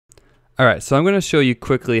All right, so I'm going to show you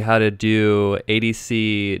quickly how to do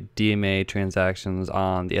ADC DMA transactions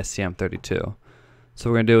on the stm32. So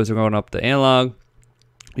what we're going to do is we're going up the analog,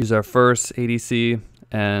 use our first ADC,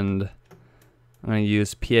 and I'm going to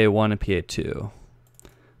use PA1 and PA2.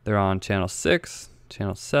 They're on channel 6,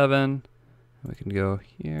 channel 7. We can go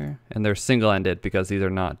here, and they're single-ended because these are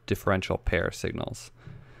not differential pair signals.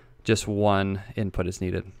 Just one input is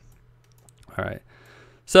needed. All right,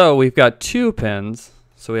 so we've got 2 pins.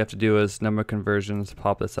 So what we have to do is number conversions,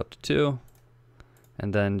 pop this up to 2,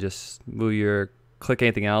 and then just click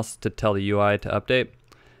anything else to tell the UI to update.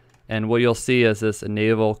 And what you'll see is this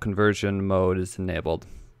enable conversion mode is enabled.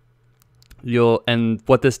 And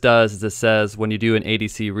what this does is it says when you do an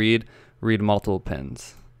ADC read multiple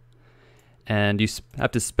pins. And you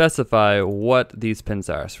have to specify what these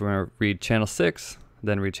pins are. So we're going to read channel 6,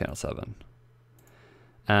 then read channel 7.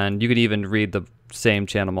 And you can even read the same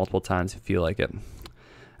channel multiple times if you feel like it.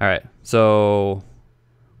 All right, so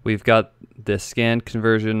we've got the scan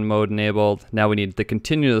conversion mode enabled. Now we need the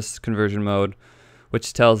continuous conversion mode,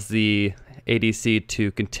 which tells the ADC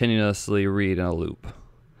to continuously read in a loop.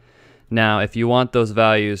 Now, if you want those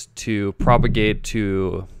values to propagate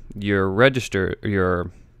to your register,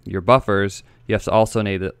 your buffers, you have to also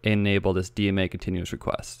enable this DMA continuous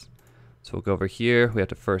request. So we'll go over here. We have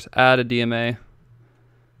to first add a DMA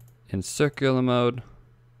in circular mode,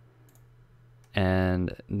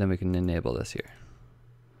 and then we can enable this here.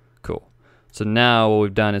 Cool. So now what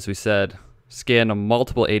we've done is we said scan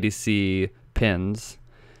multiple ADC pins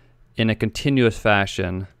in a continuous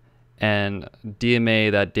fashion and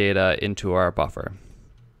DMA that data into our buffer.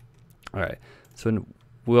 All right. So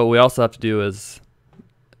what we also have to do is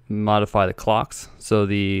modify the clocks. So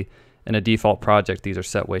in a default project, these are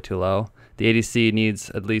set way too low. The ADC needs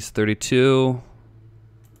at least 32.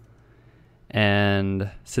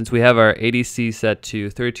 And since we have our ADC set to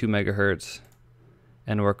 32 megahertz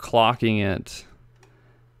and we're clocking it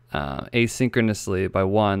asynchronously by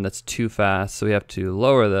 1, that's too fast. So we have to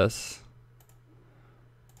lower this,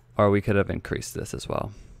 or we could have increased this as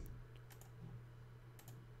well.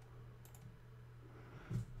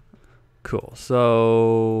 Cool,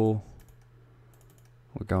 so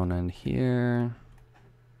we're going in here.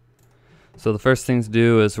 So the first thing to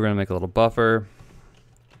do is we're gonna make a little buffer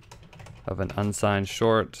of an unsigned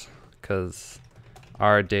short because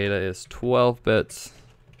our data is 12 bits,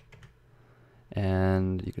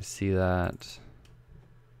 and you can see that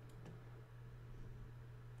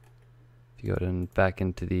if you go back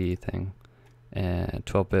into the thing, and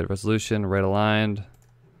 12-bit resolution, right aligned.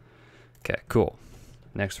 Okay, cool.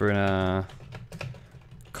 Next we're gonna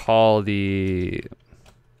call the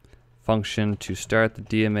function to start the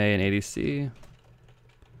DMA and ADC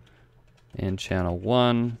in channel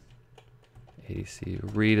 1.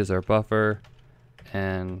 ADC read is our buffer,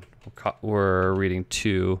 and we're reading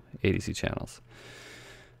 2 ADC channels.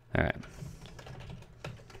 All right.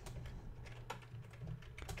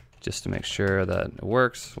 Just to make sure that it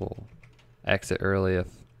works, we'll exit early if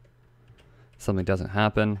something doesn't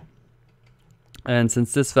happen. And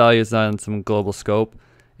since this value is not in some global scope,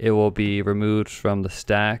 it will be removed from the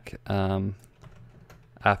stack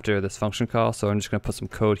after this function call. So I'm just going to put some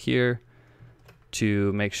code here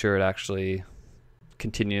to make sure it actually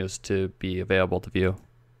continues to be available to view.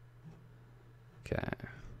 Okay.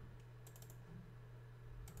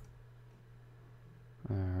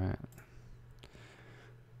 All right.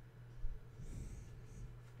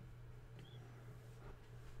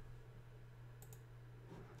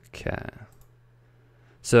 Okay.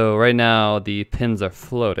 So right now the pins are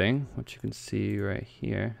floating, which you can see right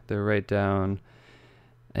here. They're right down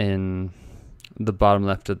in the bottom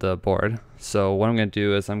left of the board. So what I'm going to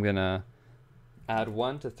do is I'm going to add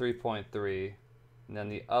one to 3.3 and then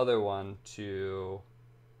the other one to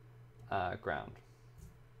ground.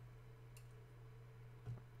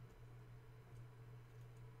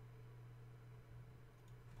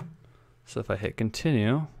 So if I hit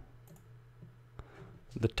continue,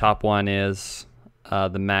 the top one is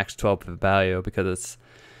the max 12-bit value because it's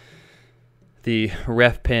the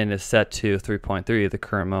ref pin is set to 3.3 at the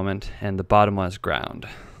current moment, and the bottom one is ground.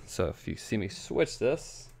 So if you see me switch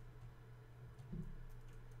this,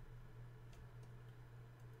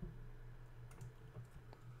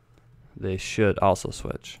 they should also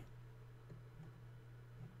switch.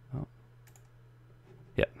 Oh.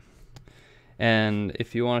 Yeah. And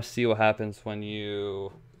if you want to see what happens when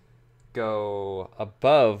you go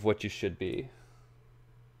above what you should be,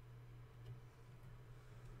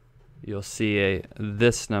 you'll see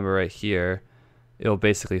this number right here. It'll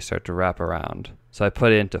basically start to wrap around. So I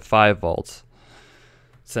put it into 5 volts.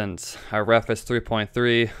 Since our ref is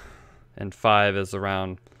 3.3 and 5 is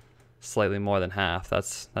around slightly more than half.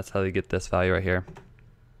 That's how you get this value right here.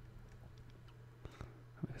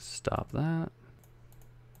 Stop that.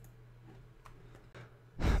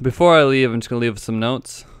 Before I leave, I'm just gonna leave some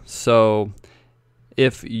notes. So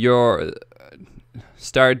if your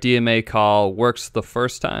start DMA call works the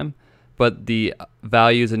first time, but the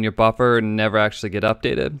values in your buffer never actually get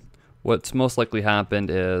updated, what's most likely happened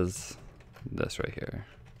is this right here.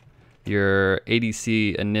 Your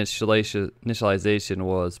ADC initialization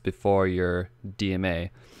was before your DMA,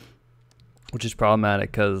 which is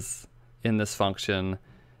problematic because in this function,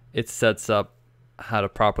 it sets up how to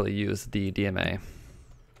properly use the DMA.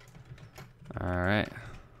 All right.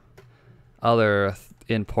 Other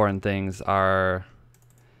important things are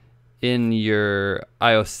in your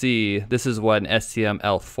IOC, this is what an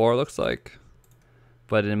STM32 looks like,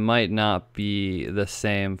 but it might not be the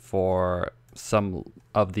same for some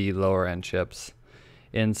of the lower end chips.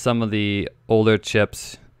 In some of the older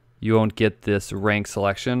chips, you won't get this rank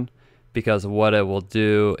selection because what it will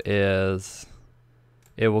do is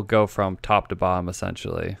it will go from top to bottom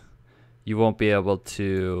essentially. You won't be able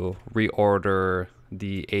to reorder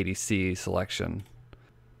the ADC selection.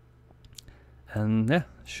 And yeah,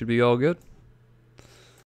 should be all good.